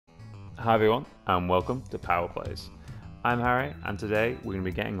Hi everyone, and welcome to Power Plays. I'm Harry, and today we're going to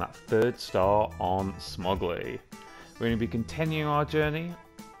be getting that 3rd star on Smogley. We're going to be continuing our journey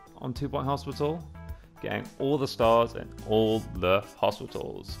on 2 Point Hospital, getting all the stars in all the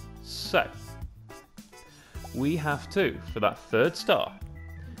hospitals. So, we have to, for that 3rd star,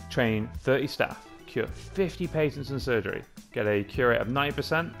 train 30 staff, cure 50 patients in surgery, get a cure rate of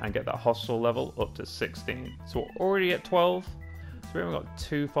 90%, and get that hospital level up to 16. So we're already at 12. So we haven't got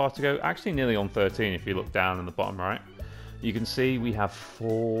too far to go. Actually, nearly on 13 if you look down in the bottom right. You can see we have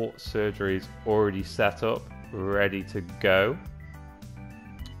 4 surgeries already set up, ready to go.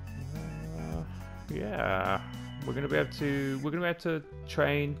 Yeah, we're going to be able to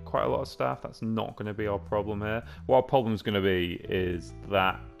train quite a lot of staff. That's not going to be our problem here. What our problem is going to be is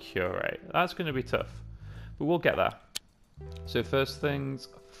that cure rate. That's going to be tough, but we'll get there. So first things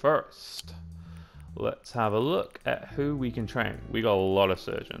first. Let's have a look at who we can train. We got a lot of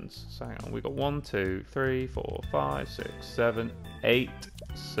surgeons. So hang on, we got 1, 2, 3, 4, 5, 6, 7, 8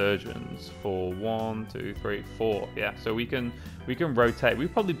 surgeons for 1, 2, 3, 4. Yeah, so we can rotate. We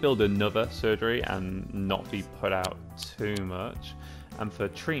probably build another surgery and not be put out too much. And for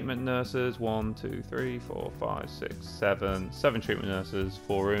treatment nurses, 1, 2, 3, 4, 5, 6, 7 treatment nurses,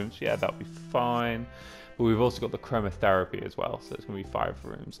 4 rooms. Yeah, that'll be fine. But we've also got the chromotherapy as well, so it's going to be 5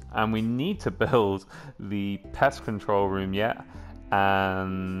 rooms. And we need to build the pest control room yet,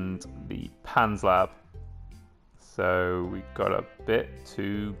 and the PANS lab. So we've got a bit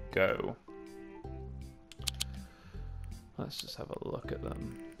to go. Let's just have a look at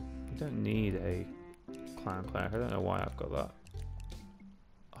them. We don't need a clown clinic. I don't know why I've got that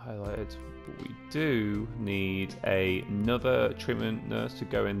highlighted, but we do need another treatment nurse to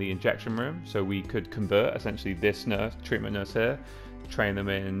go in the injection room, so we could convert essentially this treatment nurse here, train them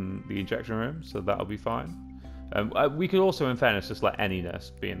in the injection room, so that'll be fine. We could also, in fairness, just let any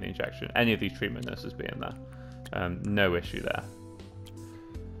nurse be in the injection, any of these treatment nurses be in there. No issue there.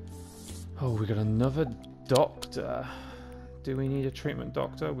 Oh, we got another doctor. Do we need a treatment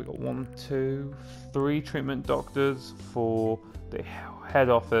doctor? We got 1, 2, 3 treatment doctors for the head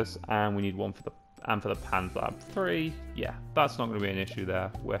office, and we need 1 for the PANS lab. 3, yeah, that's not going to be an issue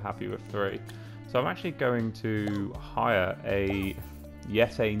there. We're happy with 3. So I'm actually going to hire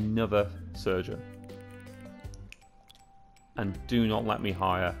yet another surgeon. And do not let me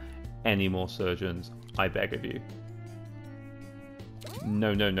hire any more surgeons, I beg of you.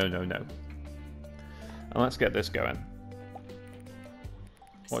 No, no, no, no, no. And let's get this going.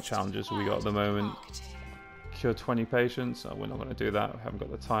 What challenges have we got at the moment? Cure 20 patients. Oh, we're not going to do that. We haven't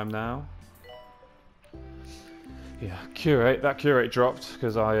got the time now. Yeah, cure rate. That cure rate dropped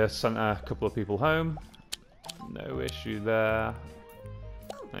because I sent a couple of people home. No issue there.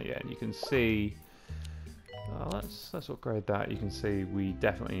 Oh, yeah, and you can see. Let's upgrade that. You can see we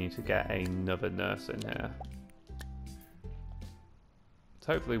definitely need to get another nurse in here.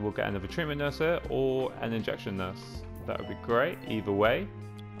 So hopefully we'll get another treatment nurse here or an injection nurse. That would be great. Either way,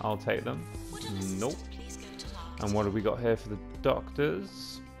 I'll take them. Nope. And what have we got here for the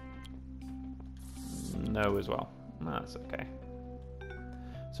doctors? No as well. That's okay.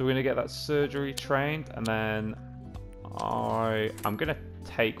 So we're going to get that surgery trained, and then I'm going to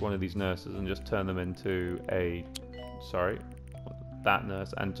take one of these nurses and just turn them into that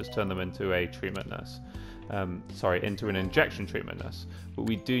nurse, and just turn them into a treatment nurse. Into an injection treatment nurse. But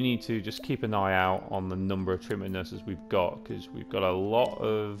we do need to just keep an eye out on the number of treatment nurses we've got, because we've got a lot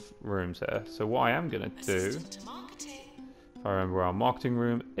of rooms here. So what I am going to do, if I remember where our marketing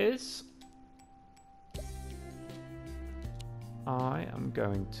room is, I am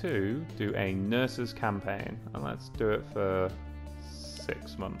going to do a nurses campaign, and let's do it for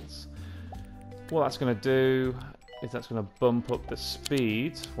 6 months. What that's going to do is that's going to bump up the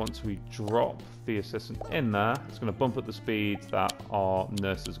speed. Once we drop the assistant in there, it's going to bump up the speed that our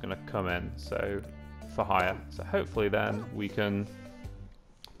nurse is going to come in, so for hire. So hopefully then we can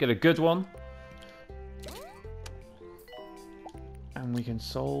get a good one, and we can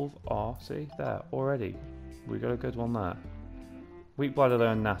solve our, see there already, we got a good one there. Weak bladder though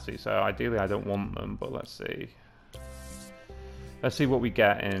and nasty, so ideally I don't want them, but let's see. Let's see what we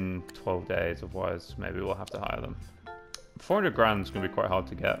get in 12 days, otherwise maybe we'll have to hire them. 400 grand is going to be quite hard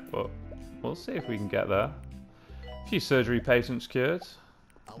to get, but we'll see if we can get there. A few surgery patients cured.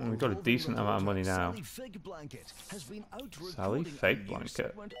 And we've got a decent amount of money now. Sally Fake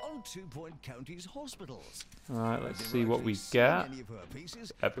Blanket. Alright, let's see what we get.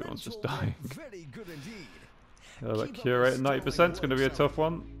 Everyone's just dying. That cure rate at 90% is going to be a tough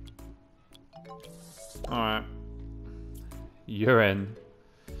one. Alright. You're in.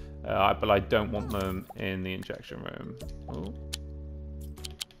 But I don't want them in the injection room. Oh.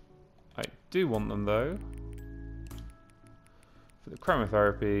 I do want them though for the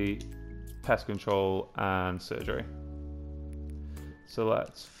chromotherapy, pest control, and surgery. So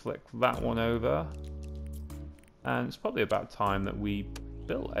let's flick that one over. And it's probably about time that we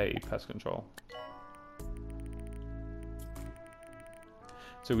built a pest control.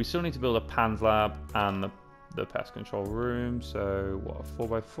 So we still need to build a PANS lab and the pest control room. So what, a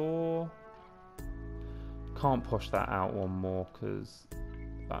 4x4? Can't push that out one more because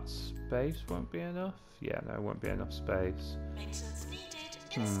that space won't be enough. Yeah, no, it won't be enough space. Maintenance needed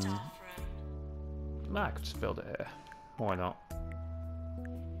in the staff room. I could just build it here. Why not?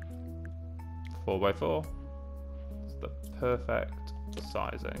 4x4. It's the perfect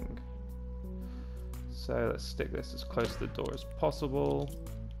sizing. So let's stick this as close to the door as possible.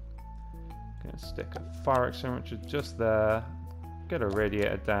 Gonna stick a fire extinguisher just there. Get a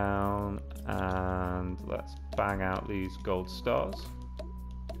radiator down, and let's bang out these gold stars.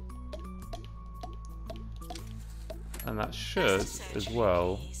 And that should, as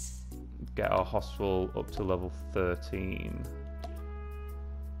well, get our hospital up to level 13.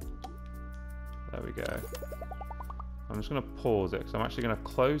 There we go. I'm just going to pause it because I'm actually going to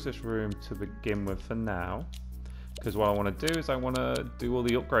close this room to begin with for now. Because what I want to do is I want to do all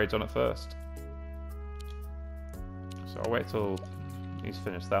the upgrades on it first. So I'll wait till he's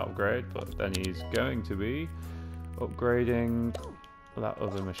finished that upgrade, but then he's going to be upgrading that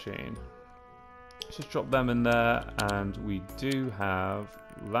other machine. Let's just drop them in there, and we do have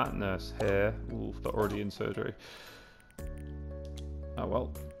that nurse here. Ooh, they're already in surgery. Oh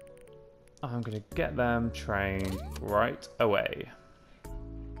well. I'm going to get them trained right away.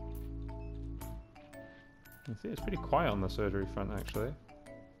 You see, it's pretty quiet on the surgery front, actually.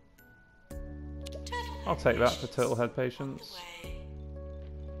 I'll take that for turtle head patients.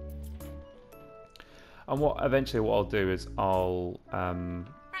 And eventually what I'll do is I'll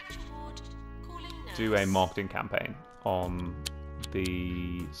do a marketing campaign on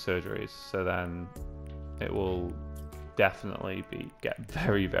the surgeries, so then it will definitely get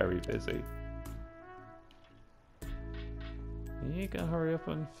very, very busy. You can hurry up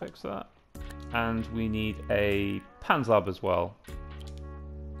and fix that. And we need a PANS lab as well.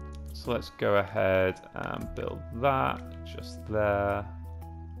 So let's go ahead and build that just there.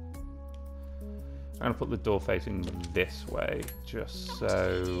 I'm going to put the door facing this way, just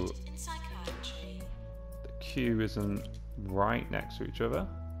so the queue isn't right next to each other.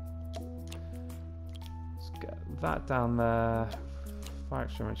 Let's get that down there. Fire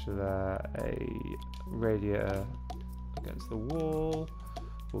extinguisher there. A radiator against the wall.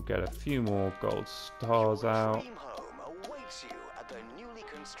 We'll get a few more gold stars out.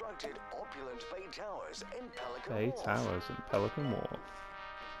 Bay Towers in Pelican Wharf.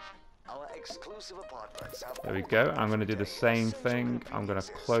 There we go. I'm going to do the same thing. I'm going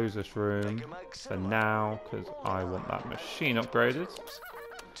to close this room for now because I want that machine upgraded.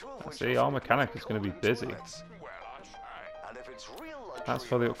 See, our mechanic is going to be busy. That's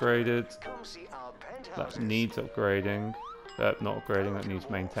fully upgraded. That needs upgrading. Not upgrading, that needs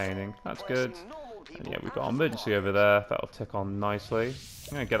maintaining. That's good. And yeah, we've got our emergency over there. That'll tick on nicely.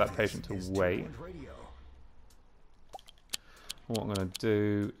 I'm going to get that patient to wait. What I'm going to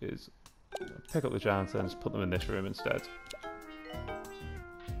do is pick up the janitor and just put them in this room instead.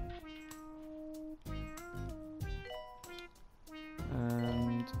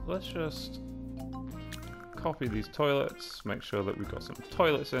 And let's just copy these toilets, make sure that we've got some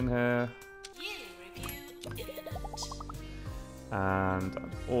toilets in here. And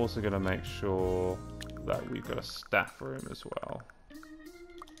I'm also going to make sure that we've got a staff room as well.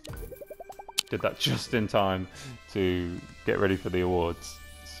 Did that just in time to get ready for the awards.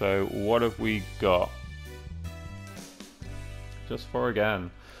 So what have we got? Just for again.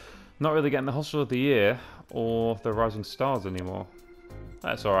 Not really getting the Hospital of the Year or the Rising Stars anymore.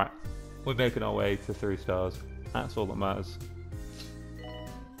 That's alright. We're making our way to 3 stars. That's all that matters.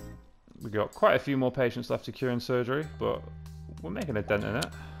 We've got quite a few more patients left to cure in surgery, but we're making a dent in it.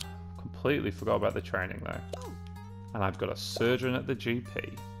 Completely forgot about the training though. And I've got a surgeon at the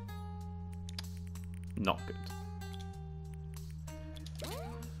GP. Not good.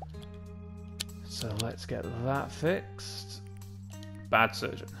 So let's get that fixed. Bad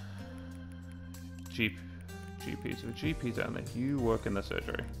surgeon. GPs are GPs only. You work in the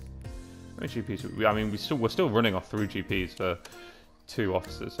surgery. I mean, GPs. I mean, we're still running off 3 GPs for 2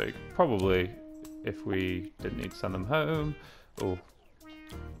 officers. So you could probably, if we didn't need to send them home, or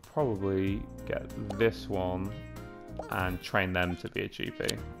probably get this one and train them to be a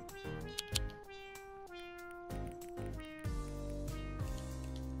GP.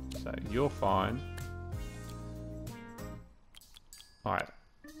 So you're fine. Alright,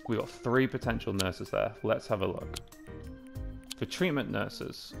 We've got 3 potential nurses there. Let's have a look. For treatment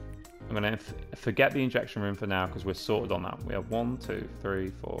nurses, I'm going to forget the injection room for now because we're sorted on that. We have 1, 2,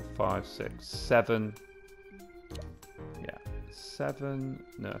 3, 4, 5, 6, 7. Yeah, 7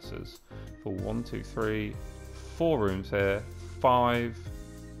 nurses for 1, 2, 3, 4 rooms here. 5,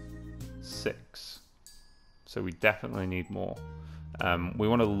 6. So we definitely need more. We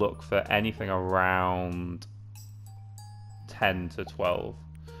want to look for anything around 10 to 12.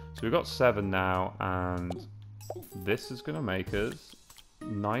 So we've got 7 now, and this is going to make us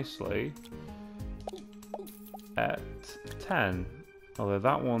nicely at 10. Although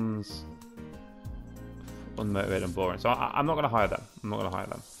that one's unmotivated and boring. So I'm not going to hire them. I'm not going to hire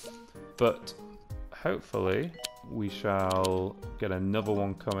them. But hopefully we shall get another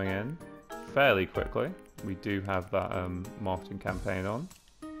one coming in fairly quickly. We do have that marketing campaign on.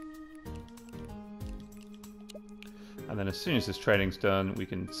 And then as soon as this training's done, we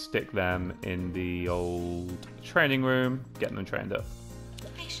can stick them in the old training room, get them trained up.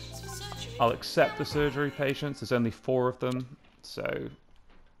 I'll accept the surgery patients. There's only 4 of them, so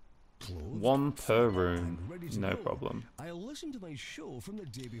 1 per room, no problem. I'll listen to my show from the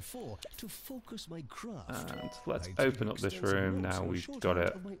day before to focus my craft. And let's open up this room now. We've got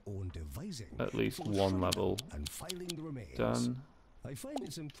it at least 1 level done. I find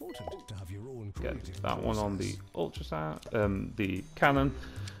it's important to have your own Get that one on the ultrasound, the cannon,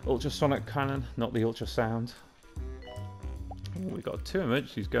 ultrasonic cannon, not the ultrasound. Ooh, we've got 2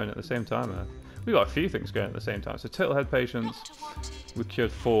 emergencies going at the same time there. We've got a few things going at the same time. So turtlehead patients, we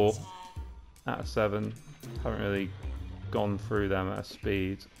cured 4 out of 7. Haven't really gone through them at a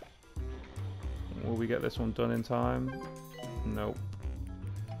speed. Will we get this one done in time? Nope.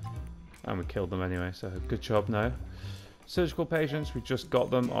 And we killed them anyway, so good job, no. Surgical patients, we just got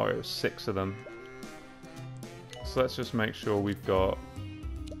them. Oh, it was 6 of them. So let's just make sure we've got...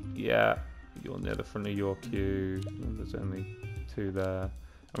 Yeah, you're near the front of your queue. There's only 2 there.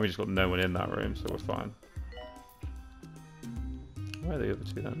 And we just got no one in that room, so we're fine. Where are the other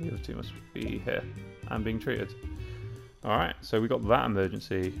 2 then? The other 2 must be here and being treated. Alright, so we got that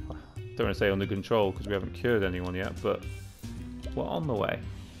emergency. Don't want to say under control because we haven't cured anyone yet, but we're on the way.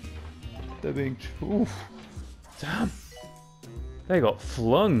 They're being... Oof. Damn. They got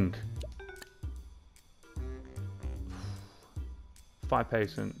flung. 5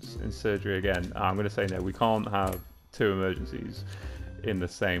 patients in surgery again. I'm going to say no, we can't have 2 emergencies in the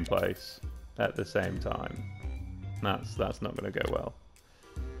same place at the same time. That's not going to go well.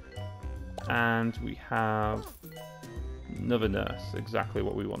 And we have another nurse, exactly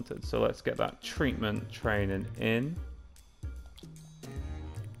what we wanted. So let's get that treatment training in.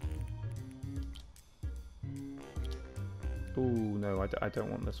 Oh no, I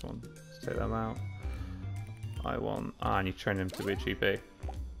don't want this one. Let's take them out. I need to train him to be a GP. There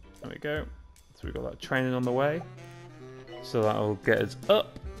we go. So we've got that training on the way. So that'll get us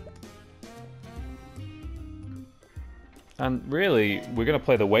up. And really, we're going to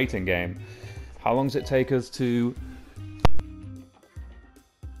play the waiting game. How long does it take us to...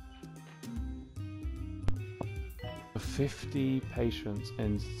 $50 patients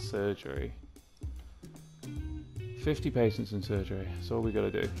in surgery. 50 patients in surgery. That's all we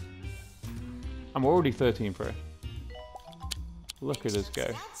got to do. And we're already 13 through. Look at us go.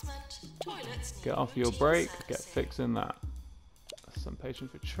 Get off your break. Get fixing that. Some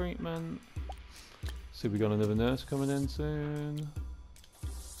patients for treatment. See, we got another nurse coming in soon.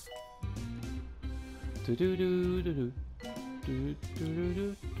 Do do do do do do do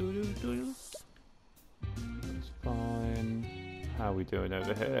do do do do. That's fine. How are we doing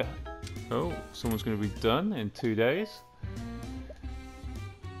over here? Oh, someone's going to be done in 2 days.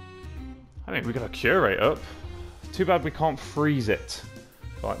 I mean, we got a cure rate up. Too bad we can't freeze it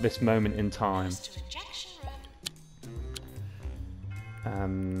like this moment in time.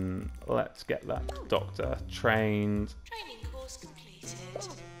 Let's get that doctor trained. Training course completed.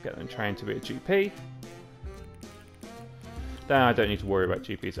 Get them trained to be a GP. Then I don't need to worry about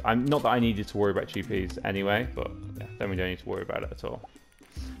GPs. Not that I needed to worry about GPs anyway, but yeah, then we don't need to worry about it at all.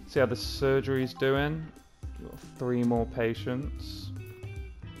 See how the surgery's doing. We've got 3 more patients.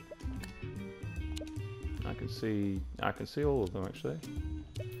 I can see all of them actually.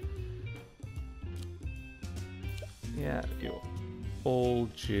 Yeah, you're all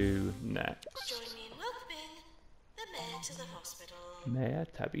due next. Join me in welcoming the mayor to the hospital. Mayor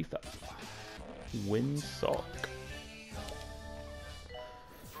Tabitha. Winsock.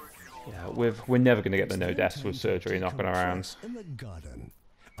 Yeah, we're never going to get the no deaths with surgery knocking around.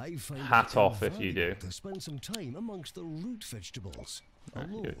 Hat off if you do. To spend some time amongst the root vegetables.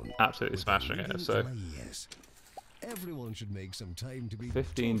 You're absolutely smashing it, so Everyone should make some time to be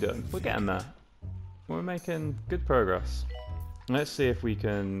 15 done. totally We're getting fit. there. We're making good progress. Let's see if we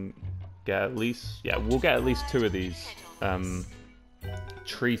can get at least... Yeah, we'll get at least 2 of these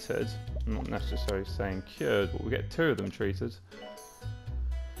treated. I'm not necessarily saying cured, but we'll get 2 of them treated.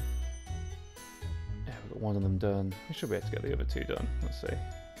 Yeah, we've got 1 of them done. We should be able to get the other 2 done. Let's see.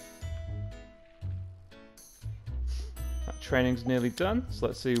 That training's nearly done, so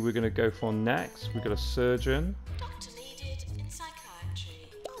let's see who we're going to go for next. We've got a surgeon. Doctor needed in psychiatry.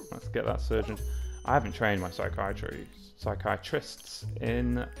 Let's get that surgeon. I haven't trained my psychiatrists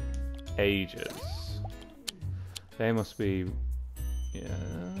in ages. They must be... Yeah,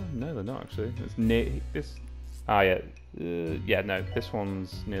 no, they're not actually. It's near this. Ah, yeah, yeah. No, this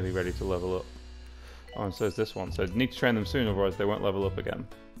one's nearly ready to level up. Oh, and so is this one. So need to train them soon, otherwise they won't level up again.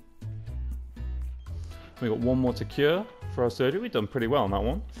 We got 1 more to cure for our surgery. We've done pretty well on that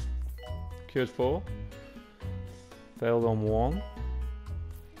one. Cured 4. Failed on 1.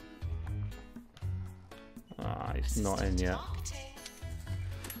 Ah, he's not in yet.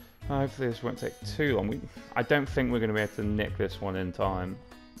 Hopefully this won't take too long. I don't think we're going to be able to nick this one in time,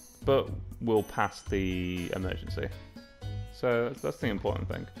 but we'll pass the emergency. So that's the important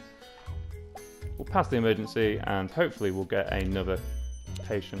thing. We'll pass the emergency and hopefully we'll get another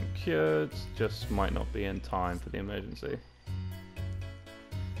patient cured, just might not be in time for the emergency.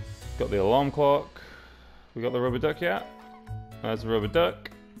 Got the alarm clock. We got the rubber duck yet? There's the rubber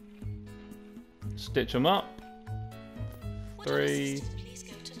duck. Stitch them up. 3,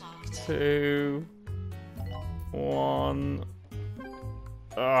 2, 1.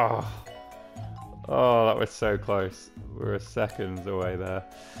 Oh, that was so close. We were seconds away there.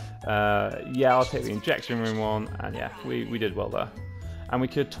 Yeah, I'll take the injection room one, and yeah, we did well there. And we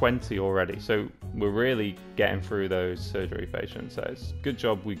cured 20 already, so we're really getting through those surgery patients. So it's good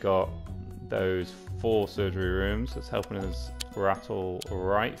job we got those 4 surgery rooms. It's helping us rattle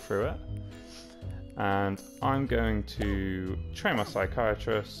right through it. And I'm going to train my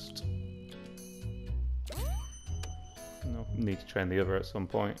psychiatrist. I'll need to train the other at some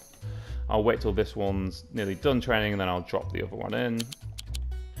point. I'll wait till this one's nearly done training and then I'll drop the other one in.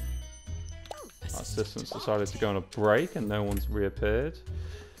 Our assistant's decided to go on a break and no one's reappeared.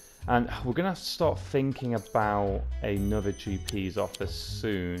 And we're going to have to start thinking about another GP's office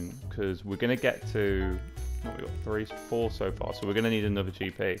soon, because we're going to get to... What, we've got 3, 4 so far, so we're going to need another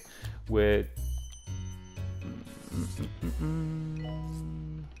GP. We're...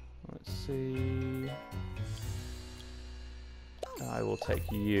 Let's see... I will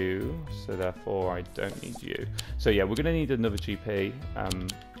take you, so therefore I don't need you. So yeah, we're going to need another GP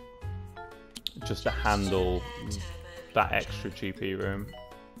just to handle that extra GP room.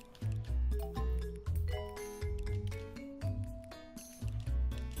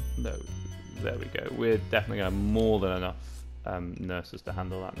 No, there we go. We're definitely going to have more than enough nurses to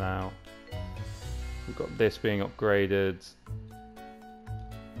handle that now. We've got this being upgraded.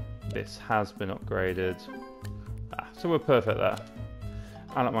 This has been upgraded. So we're perfect there.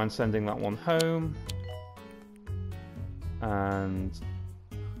 I don't mind sending that one home. And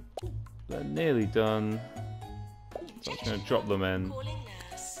they're nearly done. So I'm just going to drop them in.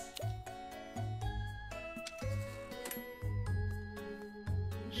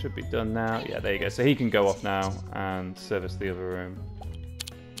 Should be done now. Yeah, there you go. So he can go off now and service the other room.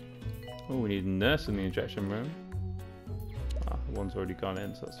 Oh, we need a nurse in the injection room. Ah, the one's already gone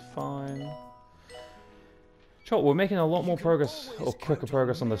in, so that's fine. Sure, we're making a lot more progress, or quicker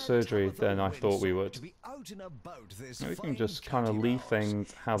progress on the surgery than I thought we would. We can just kind of leave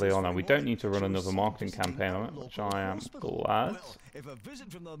things how they are now. We don't need to run another marketing campaign on it, which I am glad. You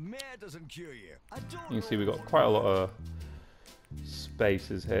can see we've got quite a lot of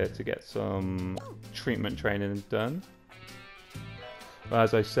spaces here to get some treatment training done. But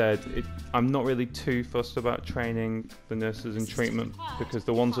as I said, I'm not really too fussed about training the nurses in treatment, because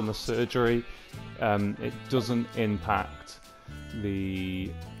the ones in the surgery, it doesn't impact the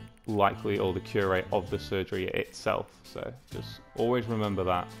likely or the cure rate of the surgery itself. So just always remember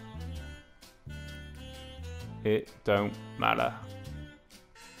that. It don't matter.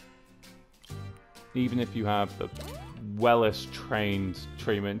 Even if you have the wellest trained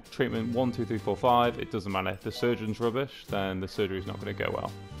treatment 1, 2, 3, 4, 5, it doesn't matter. If the surgeon's rubbish, then the surgery's not going to go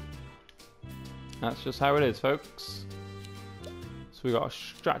well. That's just how it is, folks. So we got a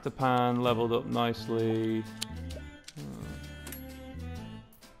extractor pan leveled up nicely.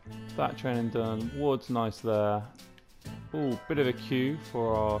 That training done. Ward's nice there. Ooh, bit of a queue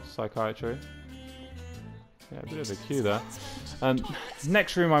for our psychiatry. Yeah, a bit of a queue there.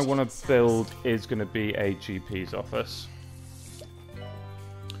 Next room I want to build is going to be a GP's office.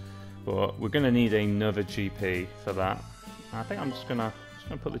 But we're going to need another GP for that. I think I'm just gonna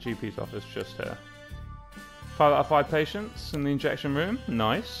put the GP's office just here. 5 out of 5 patients in the injection room.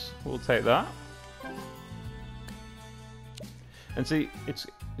 Nice. We'll take that. And see, it's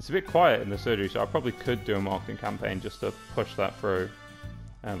a bit quiet in the surgery, so I probably could do a marketing campaign just to push that through.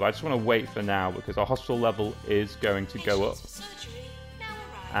 But I just want to wait for now because our hospital level is going to go up.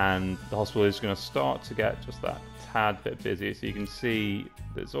 And the hospital is going to start to get just that tad bit busy. So you can see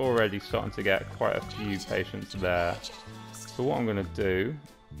there's already starting to get quite a few patients there. So what I'm going to do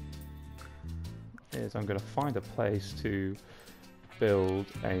is I'm going to find a place to build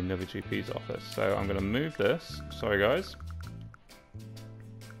another GP's office. So I'm going to move this. Sorry guys.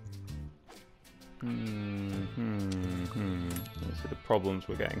 Let's see the problems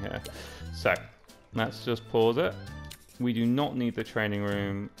we're getting here. So let's just pause it. We do not need the training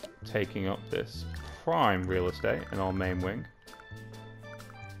room taking up this prime real estate in our main wing.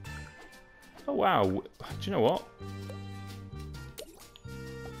 Oh wow, do you know what?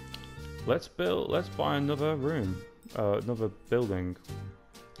 Let's buy another room, another building.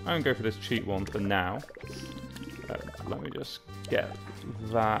 I'm gonna go for this cheap one for now. Let me just get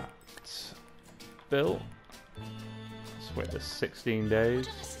that built. Let's wait for 16 days,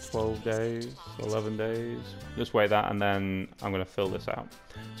 12 days, 11 days. Just wait that and then I'm gonna fill this out.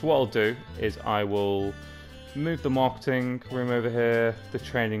 So what I'll do is I will move the marketing room over here, the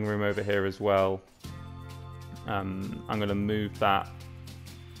training room over here as well. I'm gonna move that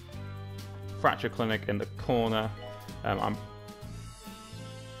fracture clinic in the corner. I'm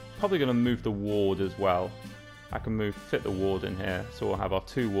probably going to move the ward as well. I can fit the ward in here, so we'll have our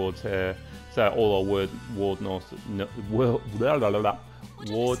 2 wards here. So all our ward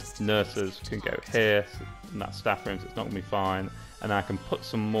nurses can go here, and that's staff rooms. It's not going to be fine. And I can put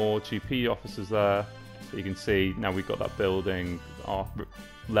some more GP officers there. So you can see now we've got that building. Our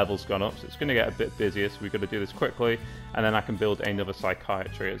level's gone up, so it's going to get a bit busier. So we've got to do this quickly, and then I can build another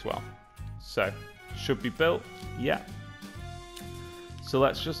psychiatry as well. So, should be built, yeah. So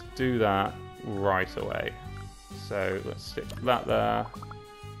let's just do that right away. So let's stick that there.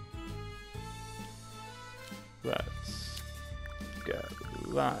 Let's get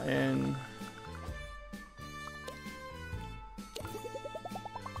that in.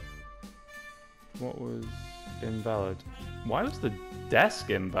 What was invalid? Why was the desk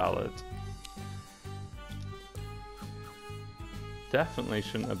invalid? Definitely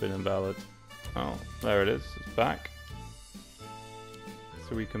shouldn't have been invalid. Oh, there it is. It's back.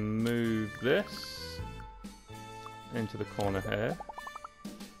 So we can move this into the corner here.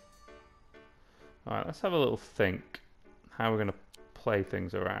 Alright, let's have a little think how we're going to play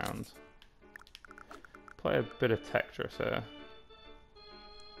things around. Play a bit of Tetris here.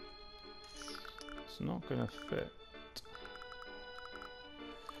 It's not going to fit.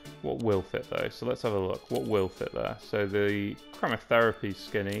 What will fit though? So let's have a look. What will fit there? So the chromotherapy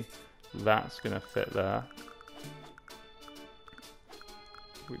skinny, that's going to fit there.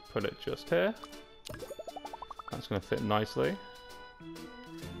 We put it just here. That's going to fit nicely.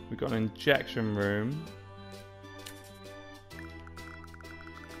 We've got an injection room.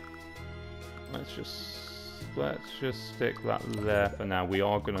 Let's just stick that there for now. We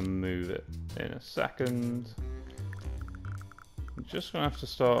are going to move it in a second. I'm just going to have to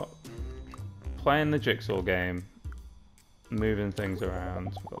start playing the jigsaw game, moving things around.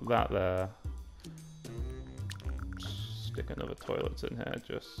 We've got that there. Stick another toilet in here,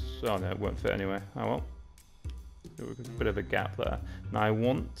 just... oh no, it won't fit anyway. Oh well. A bit of a gap there. Now I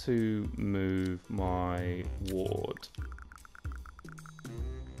want to move my ward.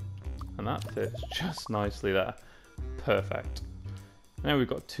 And that fits just nicely there. Perfect. Now we've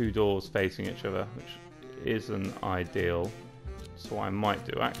got 2 doors facing each other, which isn't ideal. So what I might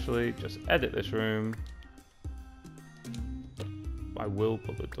do actually, just edit this room. I will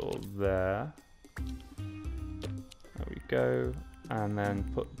put the door there. There we go. And then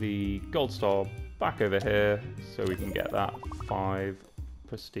put the gold star back over here so we can get that 5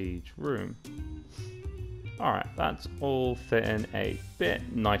 prestige room. Alright, that's all fitting a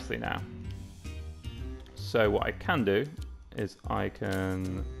bit nicely now. So what I can do is I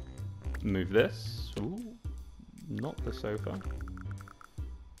can move this. Ooh, not the sofa.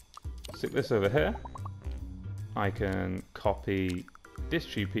 Stick this over here. I can copy this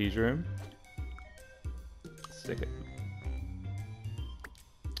GP's room. Stick it.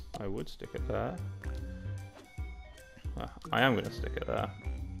 I would stick it there. I am going to stick it there.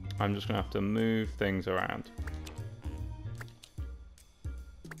 I'm just going to have to move things around.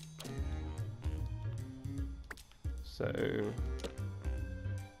 So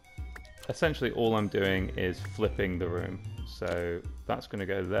essentially all I'm doing is flipping the room. So that's going to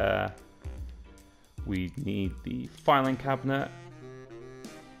go there. We need the filing cabinet.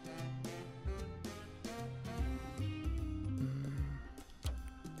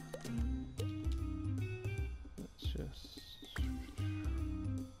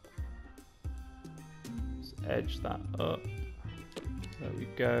 Let's edge that up. There we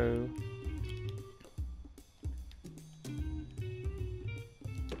go.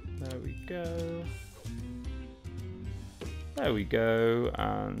 There we go. There we go.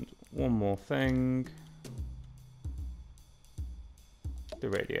 And one more thing. The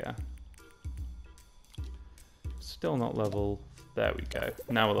radiator. Still not level. There we go.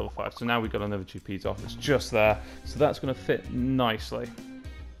 Now we're level 5. So now we've got another GP's office just there. So that's going to fit nicely.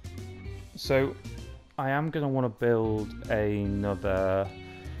 So I am going to want to build another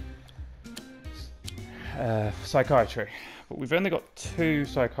psychiatry. But we've only got 2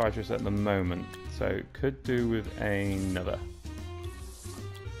 psychiatrists at the moment. So could do with another.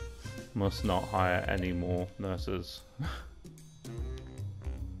 Must not hire any more nurses.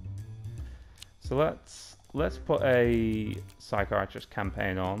 So let's put a psychiatrist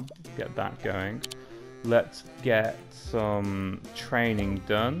campaign on, get that going. Let's get some training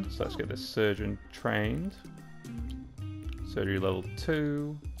done. So let's get this surgeon trained. Surgery level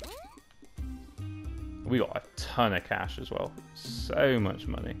 2. We got a ton of cash as well. So much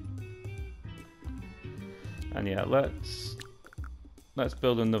money. And yeah, let's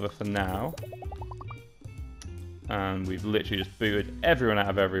build another for now. And we've literally just booted everyone out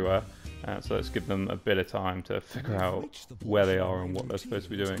of everywhere. So let's give them a bit of time to figure out where they are and what they're supposed to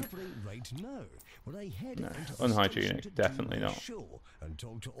be doing. No, unhygienic, definitely not.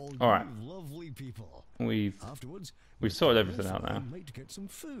 Alright. We've sorted everything out now.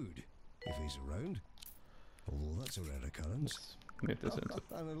 Let's move this into...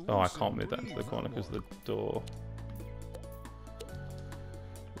 Oh, I can't move that into the corner because of the door.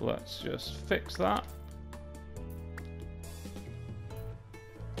 Let's just fix that.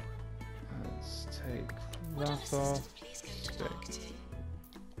 Take that off.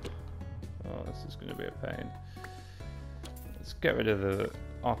 Oh, this is going to be a pain. Let's get rid of the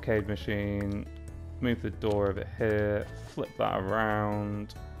arcade machine. Move the door over here. Flip that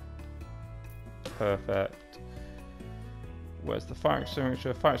around. Perfect. Where's the fire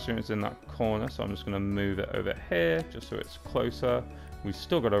extinguisher? Fire extinguisher is in that corner, so I'm just going to move it over here just so it's closer. We've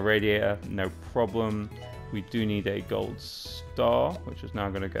still got a radiator, no problem. We do need a gold star, which is now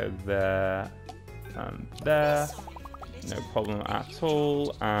going to go there. And there, no problem at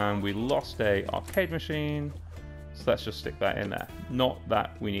all. And we lost a arcade machine, so let's just stick that in there. Not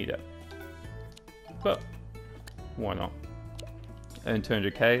that we need it, but why not? And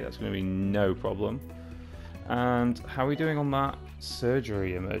 200k, that's going to be no problem. And how are we doing on that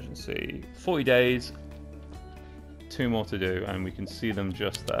surgery emergency? 40 days, 2 more to do, and we can see them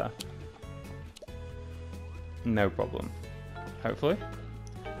just there. No problem, hopefully.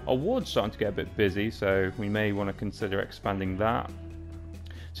 Our ward's starting to get a bit busy, so we may want to consider expanding that.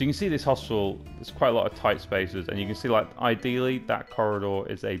 So you can see this hospital, there's quite a lot of tight spaces, and you can see, like, ideally that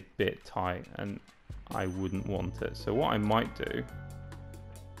corridor is a bit tight, and I wouldn't want it. So what I might do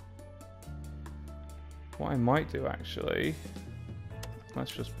actually, let's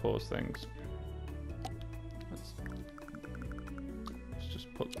just pause things. Let's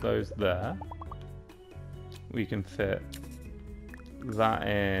just put those there. We can fit that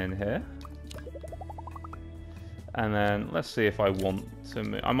in here, and then let's see if I want to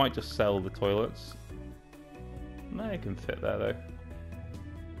move. I might just sell the toilets. They can fit there though.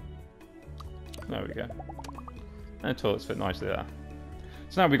 There we go. And the toilets fit nicely there.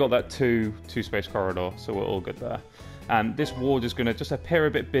 So now we've got that two space corridor, so we're all good there. And this ward is going to just appear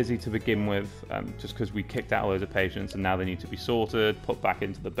a bit busy to begin with, just because we kicked out a load of patients and now they need to be sorted, put back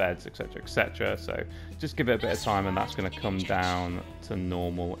into the beds, etc, etc. So just give it a bit of time and that's going to come down to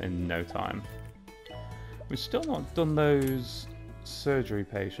normal in no time. We've still not done those surgery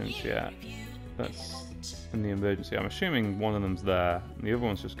patients yet. That's in the emergency. I'm assuming one of them's there, and the other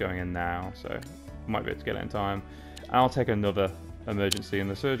one's just going in now, so might be able to get it in time. I'll take another emergency in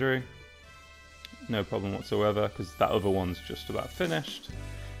the surgery. No problem whatsoever, because that other one's just about finished.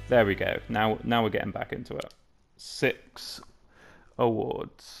 There we go. Now we're getting back into it. 6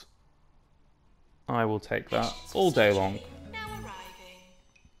 awards. I will take that all day long.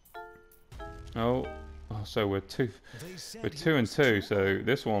 Oh, so we're 2 and 2. So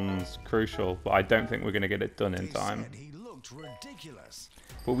this one's crucial, but I don't think we're going to get it done in time.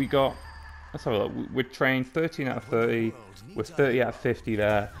 But we got. Let's have a look. We're trained 13 out of 30. We're 30 out of 50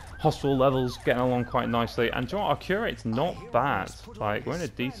 there. Hospital levels getting along quite nicely. And do you know what? Our cure rate's not bad. Like, we're in a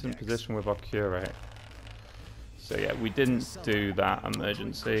decent position with our cure rate. So yeah, we didn't do that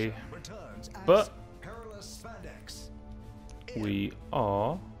emergency, Returns as but perilous spandex. we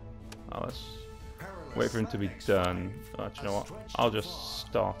are. Oh, let's wait for him to be done. Oh, do you know what? I'll just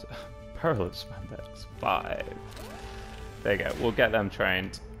start. Perilous spandex 5. There you go. We'll get them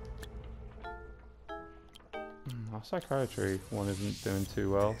trained. Our psychiatry one isn't doing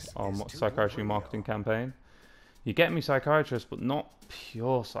too well. Our psychiatry marketing campaign. You get me psychiatrists, but not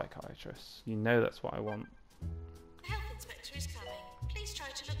pure psychiatrists. You know that's what I want. The health inspector is coming. Please try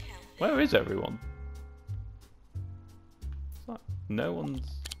to look healthy. Where is everyone? It's like no one's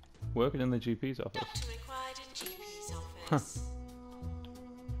working in the GP's office. Doctor required in GP's office.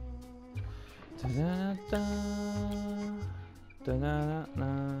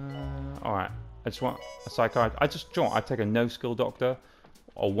 Alright, I just want a psychiatrist. Do you know what? I'd take a no-skill doctor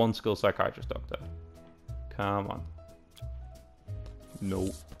or one-skill psychiatrist doctor. Come on.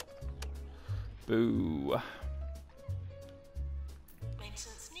 Nope. Boo.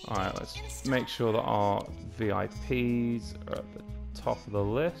 Maintenance needed. Alright, let's In make staff sure that room. our VIPs are at the top of the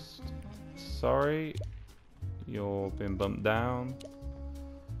list. Sorry, you're being bumped down.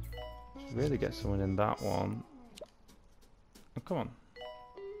 Should really get someone in that one. Oh, come on.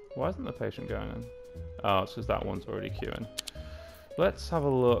 Why isn't the patient going in? Oh, it's because that one's already queuing. Let's have a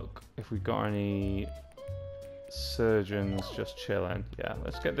look if we've got any surgeons just chilling. Yeah,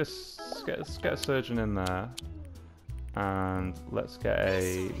 let's get this. Let's get a surgeon in there, and let's get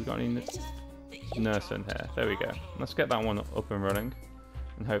a. We got any nurse in here? There we go. Let's get that one up and running,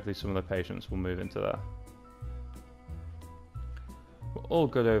 and hopefully some of the patients will move into there. We're all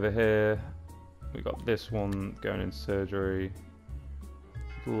good over here. We got this one going in surgery.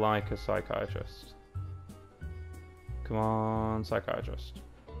 Like a psychiatrist. Come on, psychiatrist.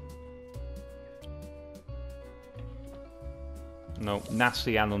 No,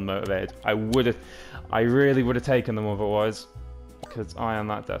 nasty and unmotivated. I really would have taken them otherwise, because I am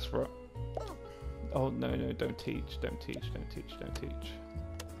that desperate. Oh no, don't teach, don't teach, don't teach, don't teach.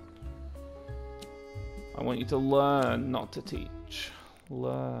 I want you to learn, not to teach.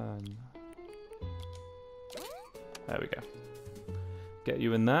 Learn. There we go. Get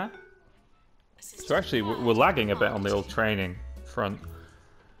you in there. So actually, we're lagging a bit on the old training front.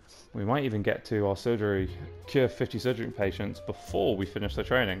 We might even get to our surgery, cure 50 surgery patients before we finish the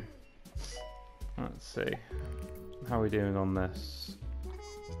training. Let's see. How are we doing on this?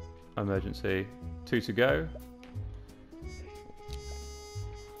 Emergency. 2 to go.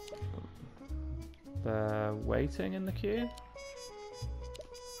 They're waiting in the queue.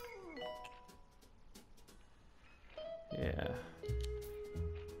 Yeah.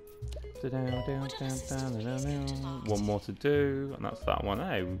 One more to do, and that's that one.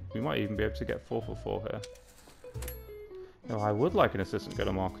 Hey, we might even be able to get 4 for 4 here. Now, I would like an assistant go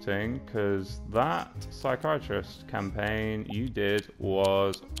to marketing, because that psychiatrist campaign you did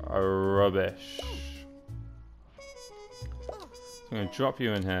was rubbish. So I'm going to drop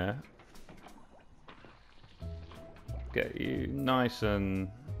you in here. Get you nice and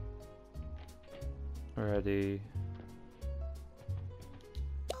ready.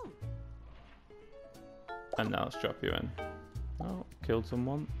 And now let's drop you in. Oh, killed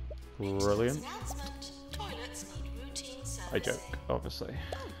someone. Brilliant. Announcement. Toilets need routine I servicing. joke, obviously.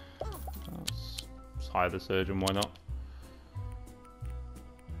 Let's hire the surgeon, why not?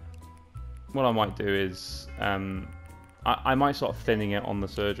 What I might do is, I might start thinning it on the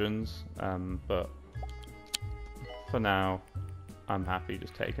surgeons, but for now, I'm happy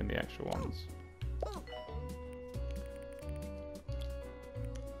just taking the extra ones.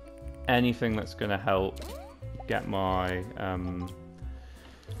 Anything that's going to help get my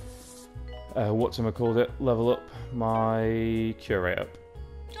level up, my cure rate up.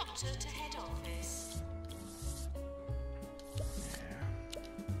 Doctor to head office.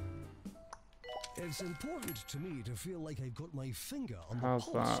 It's important to me to feel like I've got my finger on How's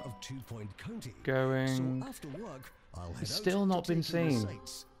the pulse that of 2 Point County. going? So after work, I'll head It's out still not to been take in the seen.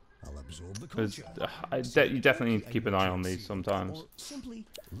 sights. I'll absorb the Because culture. you definitely need to keep an eye on these sometimes. Or simply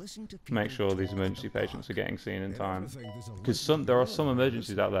listen to Make people sure these talk emergency at the patients are park. getting seen in In time. everything, there's a Because lesson there are to some learn.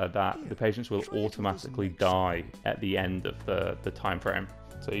 emergencies out there that the patients will Try to automatically listen die at the end of the time frame.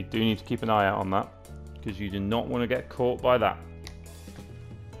 So you do need to keep an eye out on that, because you do not want to get caught by that.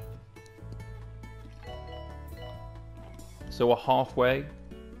 So we're halfway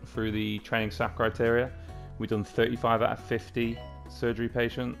through the training staff criteria. We've done 35 out of 50 surgery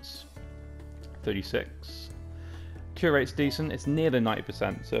patients, 36. Cure rate's decent, it's near the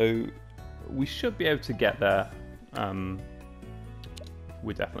 90%, so we should be able to get there.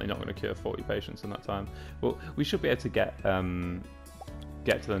 We're definitely not going to cure 40 patients in that time. Well, we should be able to get to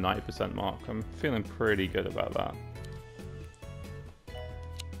the 90% mark. I'm feeling pretty good about that.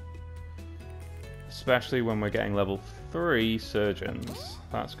 especially when we're getting level 3 surgeons.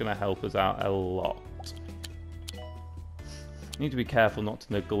 That's going to help us out a lot. Need to be careful not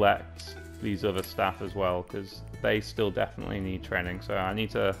to neglect these other staff as well, because they still definitely need training. So I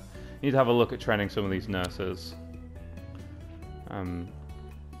need to have a look at training some of these nurses.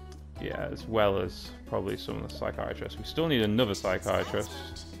 Yeah, as well as probably some of the psychiatrists. We still need another psychiatrist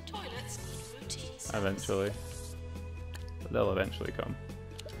eventually, but they'll eventually come.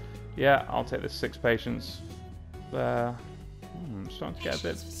 Yeah, I'll take the 6 patients there. I'm starting to get a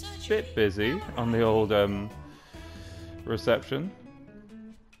bit busy on the old reception.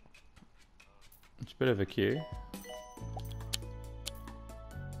 It's a bit of a queue.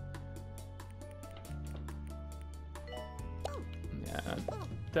 Yeah, I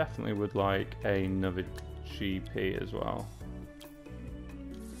definitely would like another GP as well.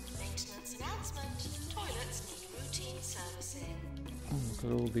 Maintenance announcement. Toilets need routine servicing. Oh, look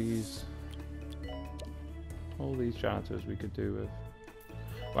at all these janitors we could do with.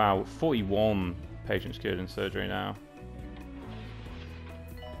 Wow, 41 patients cured in surgery now.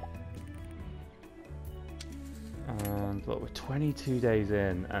 And look, we're 22 days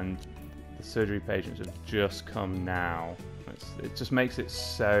in, and the surgery patients have just come now. It just makes it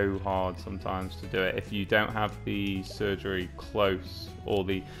so hard sometimes to do it if you don't have the surgery close, or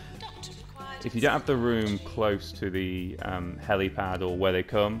if you don't have the room close to the helipad or where they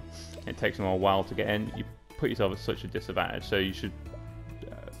come. It takes them a while to get in. You put yourself at such a disadvantage. So you should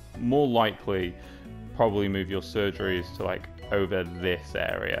more likely probably move your surgeries to like over this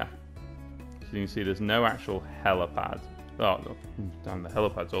area. So you can see there's no actual helipad. Oh, look, damn, the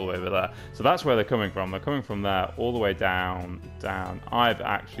helipad's all the way over there. So that's where they're coming from. They're coming from there all the way down. I've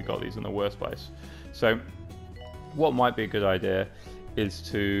actually got these in the worst place. So what might be a good idea is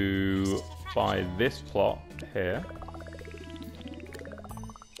to buy this plot here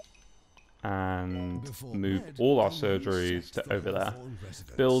and move all our surgeries to over there.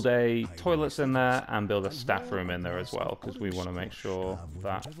 Build a toilets in there and build a staff room in there as well, because we want to make sure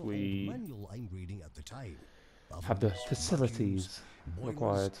that we have the facilities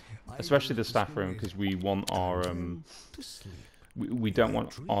required, especially the staff room, because we want our we don't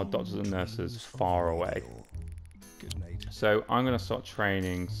want our doctors and nurses far away. So I'm going to start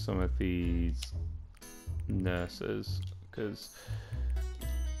training some of these nurses, because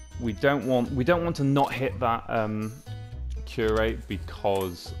we don't want to not hit that cure rate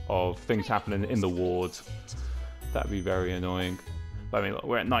because of things happening in the ward. That'd be very annoying. But I mean, look,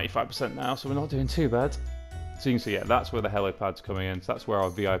 we're at 95% now, so we're not doing too bad. So you can see, yeah, that's where the helipad's coming in. So that's where our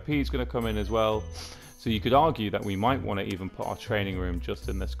VIP is going to come in as well. So you could argue that we might want to even put our training room just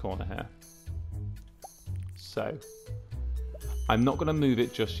in this corner here. So I'm not going to move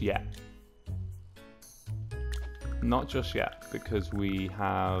it just yet. Not just yet, because we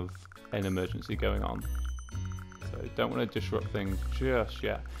have an emergency going on. So don't want to disrupt things just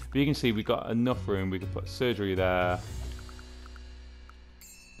yet. But you can see we've got enough room. We can put surgery there.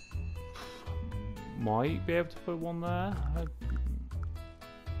 Might be able to put one there.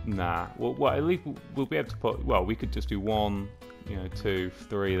 Nah. Well, at least we'll be able to put. Well, we could just do 1, 2,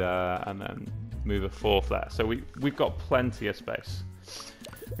 3 there, and then move a 4th there. So we've got plenty of space.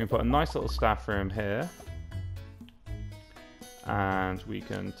 We can put a nice little staff room here. And we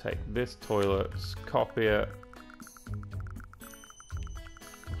can take this toilet, copy it.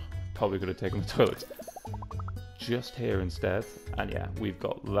 Probably could have taken the toilet just here instead. And yeah, we've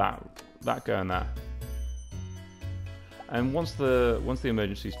got that going there. And once the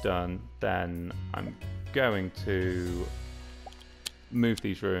emergency's done, then I'm going to move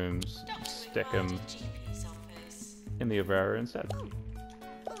these rooms, stick them in the other area instead.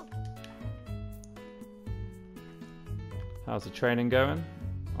 How's the training going?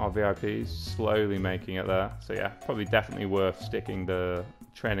 Our VIPs slowly making it there. So yeah, probably definitely worth sticking the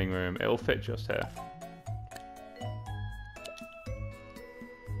training room. It'll fit just here.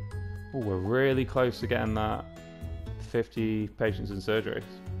 Oh, we're really close to getting that 50 patients in surgery.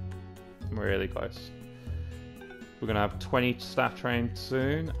 Really close. We're going to have 20 staff trained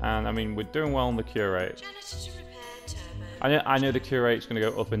soon. And I mean, we're doing well on the cure rate. I know the cure rate's going to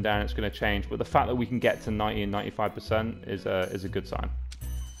go up and down, it's going to change, but the fact that we can get to 90 and 95% is a good sign.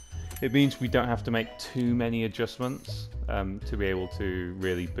 It means we don't have to make too many adjustments to be able to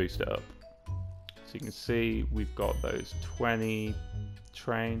really boost it up. So you can see we've got those 20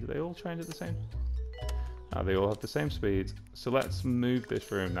 trained. Are they all trained at the same? They all have the same speed. So let's move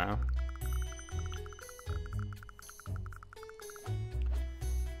this room now.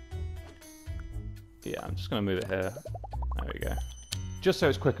 Yeah, I'm just going to move it here. There we go. Just so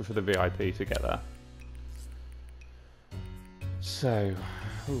it's quicker for the VIP to get there. So,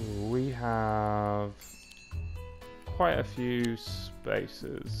 Ooh, we have quite a few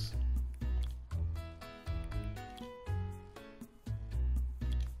spaces.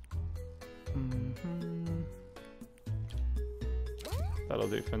 That'll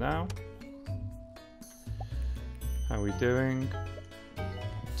do for now. How are we doing?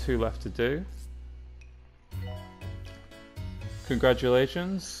 2 left to do.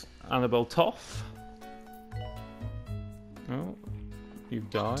 Congratulations, Annabelle Toff. Oh, you've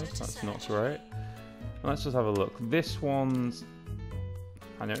died. That's not great. Let's just have a look. This one's...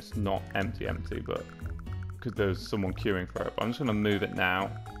 I know it's not empty, but... because there's someone queuing for it. But I'm just going to move it now,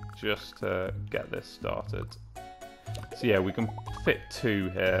 just to get this started. So yeah, we can fit 2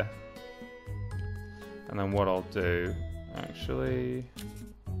 here. And then what I'll do... actually...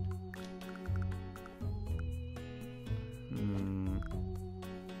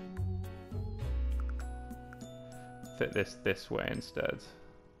 fit this way instead.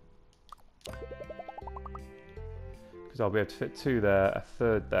 Because I'll be able to fit 2 there, a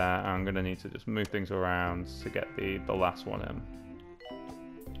 3rd there, and I'm going to need to just move things around to get the last one in.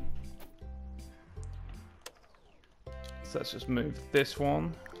 So let's just move this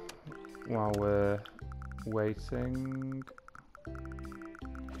one while we're waiting.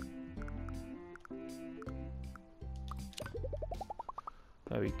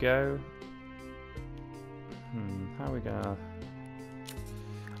 There we go. How are we gonna...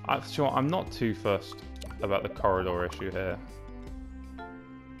 Sure, I'm not too fussed about the corridor issue here.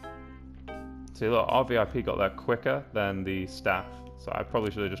 See, look, our VIP got there quicker than the staff, so I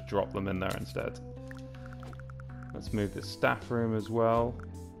probably should have just dropped them in there instead. Let's move the staff room as well.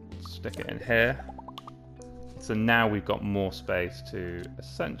 Stick it in here. So now we've got more space to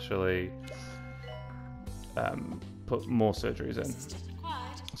essentially put more surgeries in.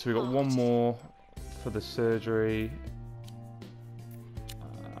 So we've got 1 more for the surgery.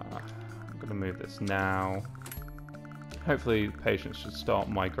 I'm going to move this now. Hopefully the patients should start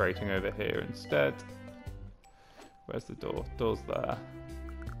migrating over here instead. Where's the door? Door's there.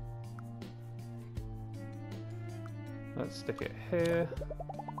 Let's stick it here.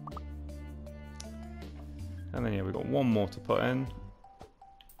 And then yeah, we've got 1 more to put in.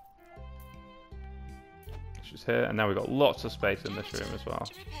 Which is here. And now we've got lots of space in this room as well.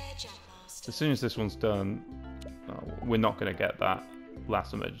 As soon as this one's done, we're not going to get that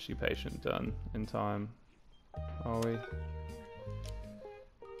last emergency patient done in time, are we?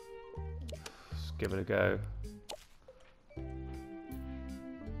 Let's give it a go.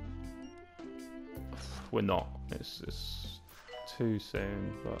 We're not. It's too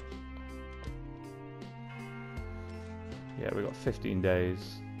soon, but yeah, we've got 15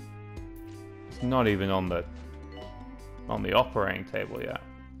 days. It's not even on the operating table yet.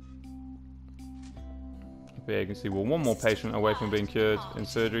 But yeah, you can see we're 1 more patient away from being cured in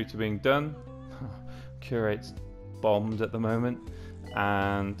surgery to being done. Cure rate's bombed at the moment,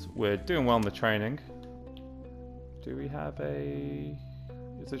 and we're doing well in the training. Do we have a...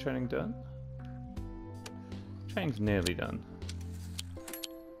 is the training done? Training's nearly done.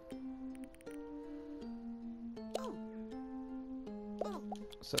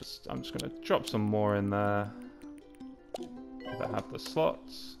 So I'm just going to drop some more in there that have the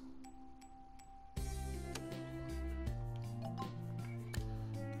slots.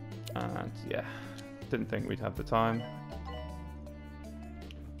 And yeah, didn't think we'd have the time.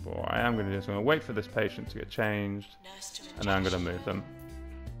 But what I am going to do is I'm going to wait for this patient to get changed, and then I'm going to move them.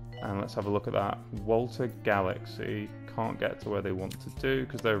 And let's have a look at that. Walter Galaxy can't get to where they want to do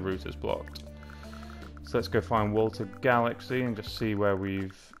because their route is blocked. So let's go find Walter Galaxy and just see where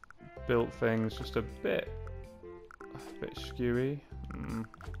we've built things just a bit skewy.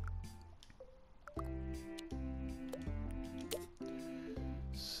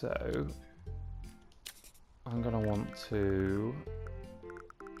 So I'm gonna want to...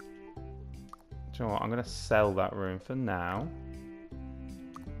 do you know what? I'm gonna sell that room for now.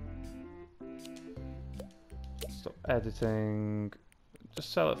 Stop editing.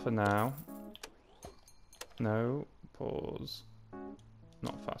 Just sell it for now. No, pause.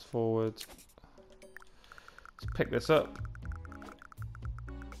 Not fast forward. Let's pick this up.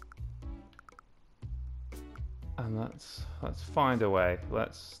 And let's find a way.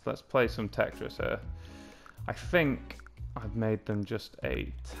 Let's play some Tetris here. I think I've made them just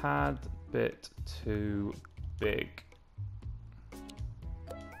a tad bit too big.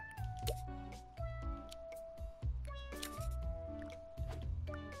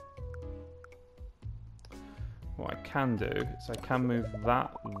 What I can do is I can move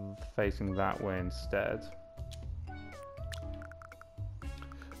that facing that way instead,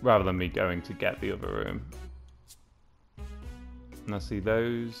 rather than me going to get the other room. Now see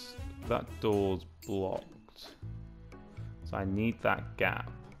that door's blocked. So I need that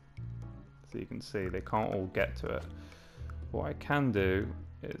gap. So you can see they can't all get to it. What I can do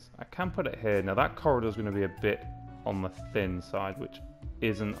is I can put it here. Now that corridor's going to be a bit on the thin side, which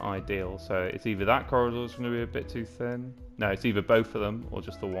isn't ideal. So it's either that corridor's going to be a bit too thin. No, it's either both of them or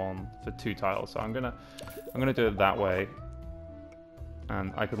just the one for 2 tiles. So I'm gonna do it that way,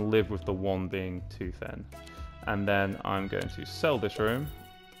 and I can live with the one being too thin. And then I'm going to sell this room.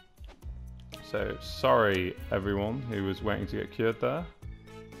 So sorry everyone who was waiting to get cured there.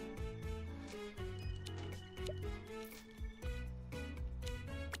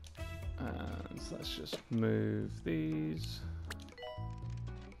 And let's just move these.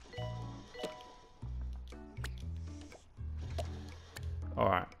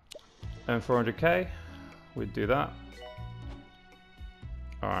 Alright, and 400k, we'd do that.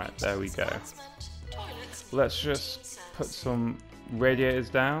 Alright, there we go. Let's just put some radiators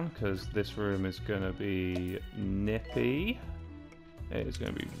down, because this room is going to be nippy. It is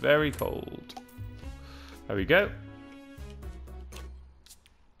going to be very cold. There we go.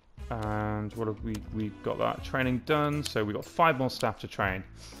 And what have we've got that training done, so we've got 5 more staff to train.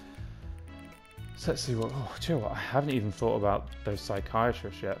 So let's see what, oh, do you know what, I haven't even thought about those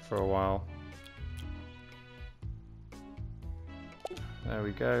psychiatrists yet for a while. There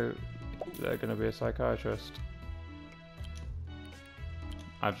we go, they're going to be a psychiatrist.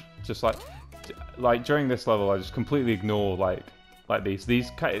 I've just like during this level I just completely ignore like this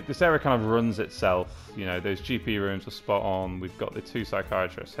area kind of runs itself, you know, those GP rooms are spot on, we've got the 2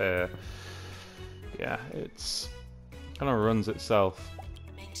 psychiatrists here. Yeah, it's kind of runs itself.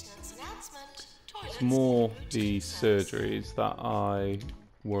 It's more the surgeries that I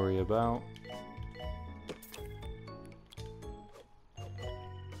worry about.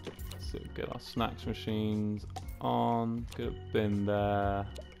 So get our snacks machines on, get a bin there.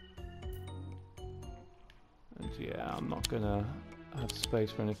 And yeah, I'm not gonna have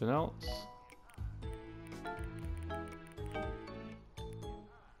space for anything else.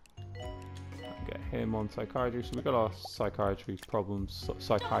 Get him on psychiatry. So we got our psychiatrist problem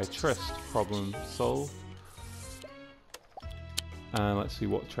solved. And let's see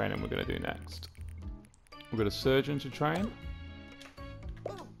what training we're going to do next. We've got a surgeon to train.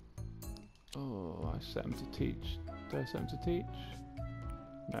 Oh, I set him to teach. Did I set him to teach?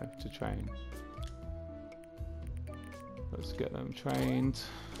 No, to train. Let's get them trained.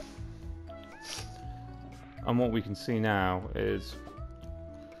 And what we can see now is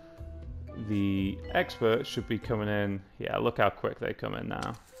the experts should be coming in. Yeah, look how quick they come in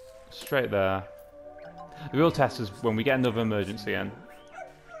now. Straight there. The real test is when we get another emergency in.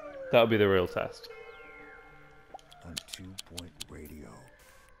 That'll be the real test. On 2 Point Radio.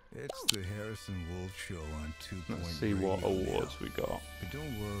 It's the Harrison Wolf Show on 2 Point Radio. Let's see what awards we got. But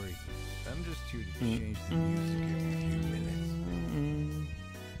don't worry, I'm just here to change the music every few minutes.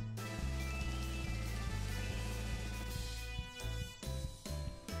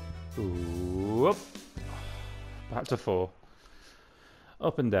 Ooh, up. Back to 4.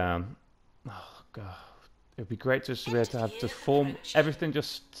 Up and down. Oh god. It'd be great just to be able to have just 4, everything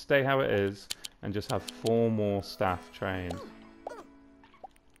just stay how it is, and just have 4 more staff trained.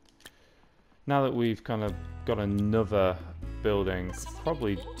 Now that we've kind of got another building,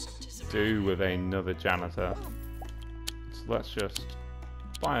 probably do with another janitor. So let's just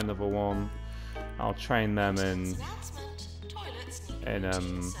buy another one. I'll train them in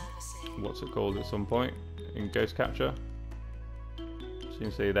what's it called at some point in Ghost Capture. So you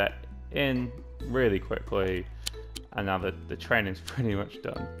can see that in really quickly, and now the training's pretty much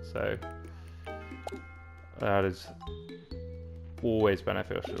done. So that is always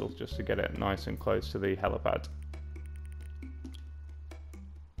beneficial, just to get it nice and close to the helipad.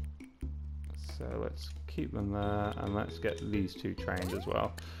 So let's keep them there, and let's get these 2 trained as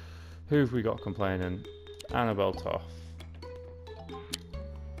well. Who have we got complaining? Annabelle Toff.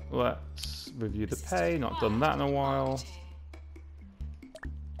 Let's review the pay, not done that in a while.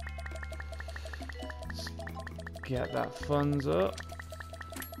 Let's get that funds up.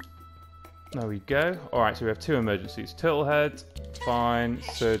 There we go. Alright, so we have 2 emergencies. Turtlehead, fine.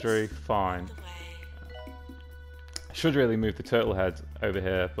 Surgery, fine. I should really move the turtlehead over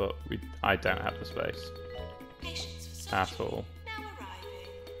here, but I don't have the space at all.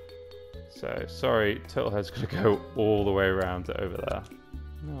 So, sorry, turtlehead's going to go all the way around to over there.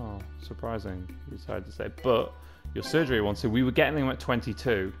 No, surprising, you decided to say. But your surgery one, so we were getting them at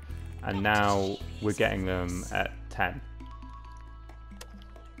 22, and now we're getting them at 10.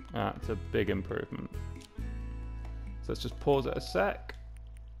 That's a big improvement. So let's just pause it a sec.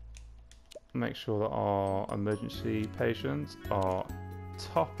 make sure that our emergency patients are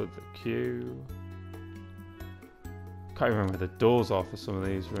top of the queue. Can't remember where the doors are for some of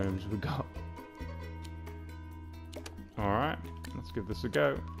these rooms we got. Alright, let's give this a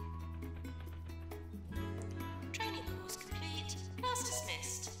go. Training course complete. Class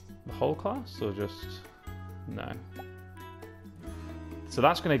dismissed. The whole class, or just... no. So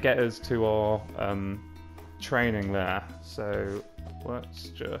that's going to get us to our training there. So let's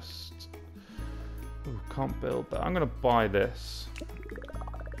just... ooh, can't build that. I'm going to buy this.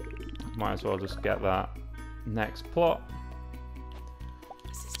 Might as well just get that. Next plot.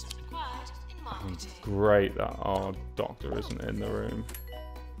 Assistant required in marketing. Great that our doctor isn't in the room.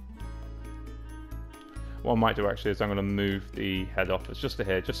 What I might do actually is I'm going to move the head office just to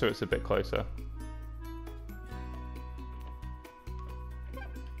here, just so it's a bit closer.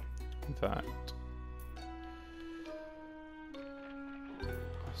 In fact,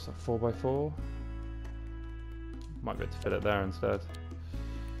 that's a 4x4. Might be able to fit it there instead.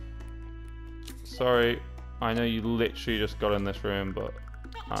 Sorry, I know you literally just got in this room, but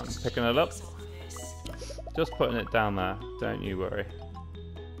I'm picking it up. Just putting it down there, don't you worry.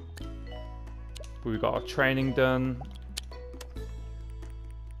 We've got our training done.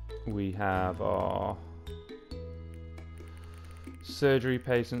 We have our surgery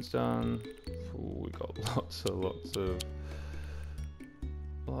patients done. Ooh, we've got lots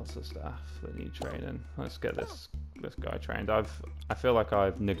of staff that need training. Let's get this guy trained. I feel like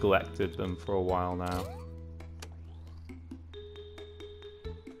I've neglected them for a while now.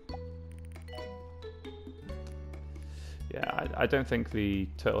 Yeah, I don't think the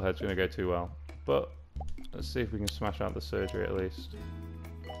turtle head's going to go too well, but let's see if we can smash out the surgery at least.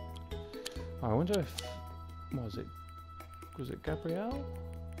 Oh, I wonder if... what was it? Was it Gabrielle?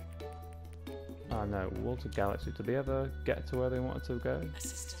 Oh no, Walter Galaxy. Did they ever get to where they wanted to go?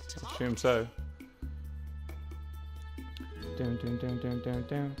 I assume so. Dun, dun, dun, dun, dun,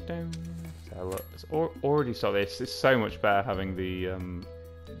 dun, dun. So look, it's already started. It's so much better having the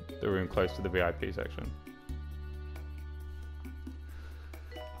room close to the VIP section.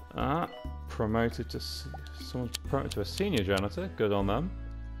 Promoted to someone's promoted to a senior janitor. Good on them.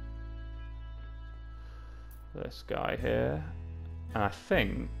 This guy here, and I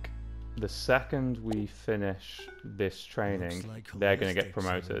think the second we finish this training, they're going to get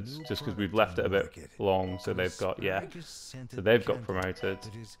promoted, just because we've left it a bit long. So they've got promoted.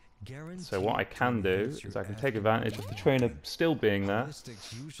 So what I can do is I can take advantage of the trainer still being there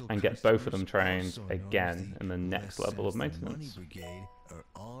and get both of them trained again in the next level of maintenance.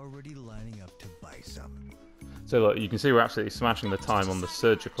 So look, you can see we're absolutely smashing the time on the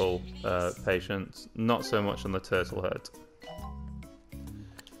surgical patients, not so much on the turtle head.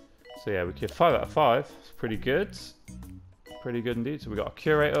 So yeah, we get 5 out of 5. It's pretty good. Pretty good indeed. So we got a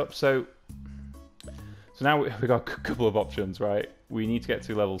curate up. So now we've got a couple of options, right? We need to get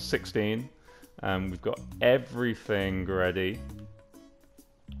to level 16. We've got everything ready.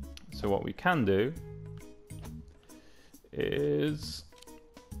 So what we can do is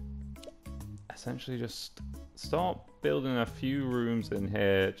essentially just start building a few rooms in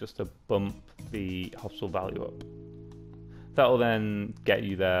here just to bump the hospital value up. That'll then get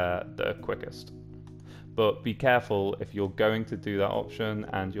you there the quickest. But be careful if you're going to do that option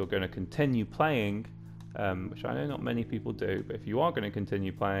and you're going to continue playing, which I know not many people do, but if you are going to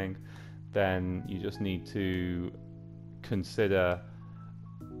continue playing, then you just need to consider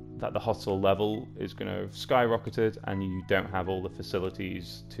that the hospital level is going to have skyrocketed and you don't have all the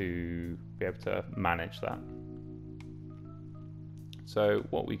facilities to be able to manage that. So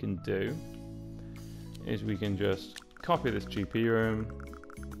what we can do is we can just copy this GP room,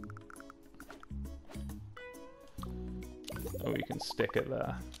 and we can stick it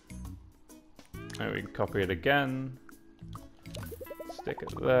there, and we can copy it again, stick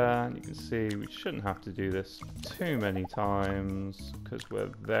it there, and you can see we shouldn't have to do this too many times because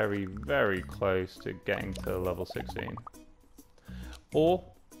we're very, very close to getting to level 16. Or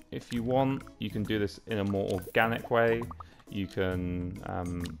if you want, you can do this in a more organic way. You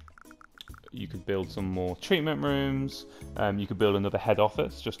could build some more treatment rooms. You could build another head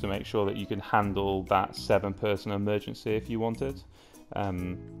office just to make sure that you can handle that 7-person emergency if you wanted.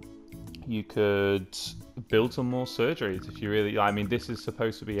 You could build some more surgeries if you really... I mean, this is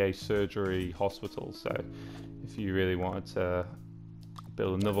supposed to be a surgery hospital, so if you really wanted to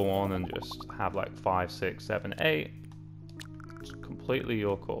build another one and just have like 5, 6, 7, 8, it's completely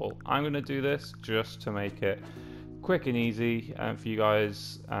your call. I'm going to do this just to make it quick and easy for you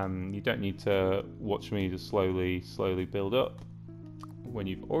guys. You don't need to watch me just slowly build up when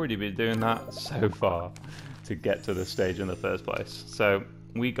you've already been doing that so far to get to this stage in the first place. So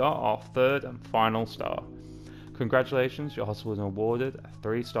we got our third and final star. Congratulations, your hospital is awarded a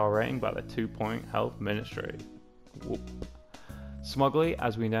 3-star rating by the 2 Point Health Ministry. Whoop. Smogley,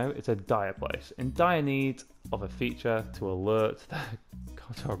 as we know, is a dire place, in dire need of a feature to alert the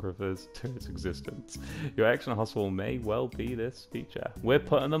cartographers to its existence. Your excellent hospital may well be this feature. We're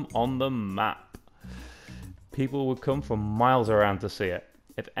putting them on the map. People would come from miles around to see it.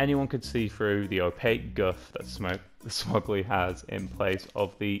 If anyone could see through the opaque guff that Smogley has in place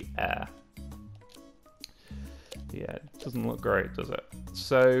of the air. Yeah, it doesn't look great, does it?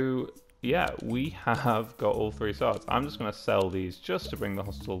 So, yeah, we have got all 3 stars. I'm just going to sell these just to bring the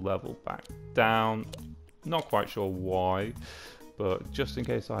hospital level back down. Not quite sure why, but just in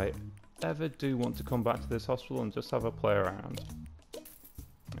case I ever do want to come back to this hospital and just have a play around.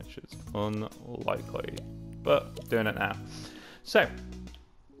 Which is unlikely, but doing it now. So,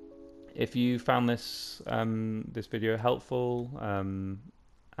 if you found this this video helpful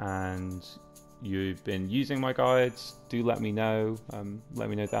and you've been using my guides, do let me know. Let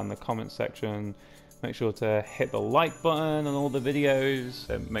me know down in the comments section. Make sure to hit the like button on all the videos.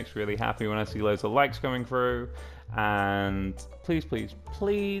 It makes me really happy when I see loads of likes coming through. And please, please,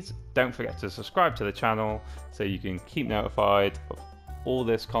 please don't forget to subscribe to the channel so you can keep notified of all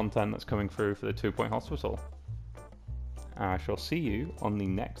this content that's coming through for the 2 Point Hospital. I shall see you on the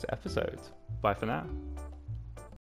next episode. Bye for now.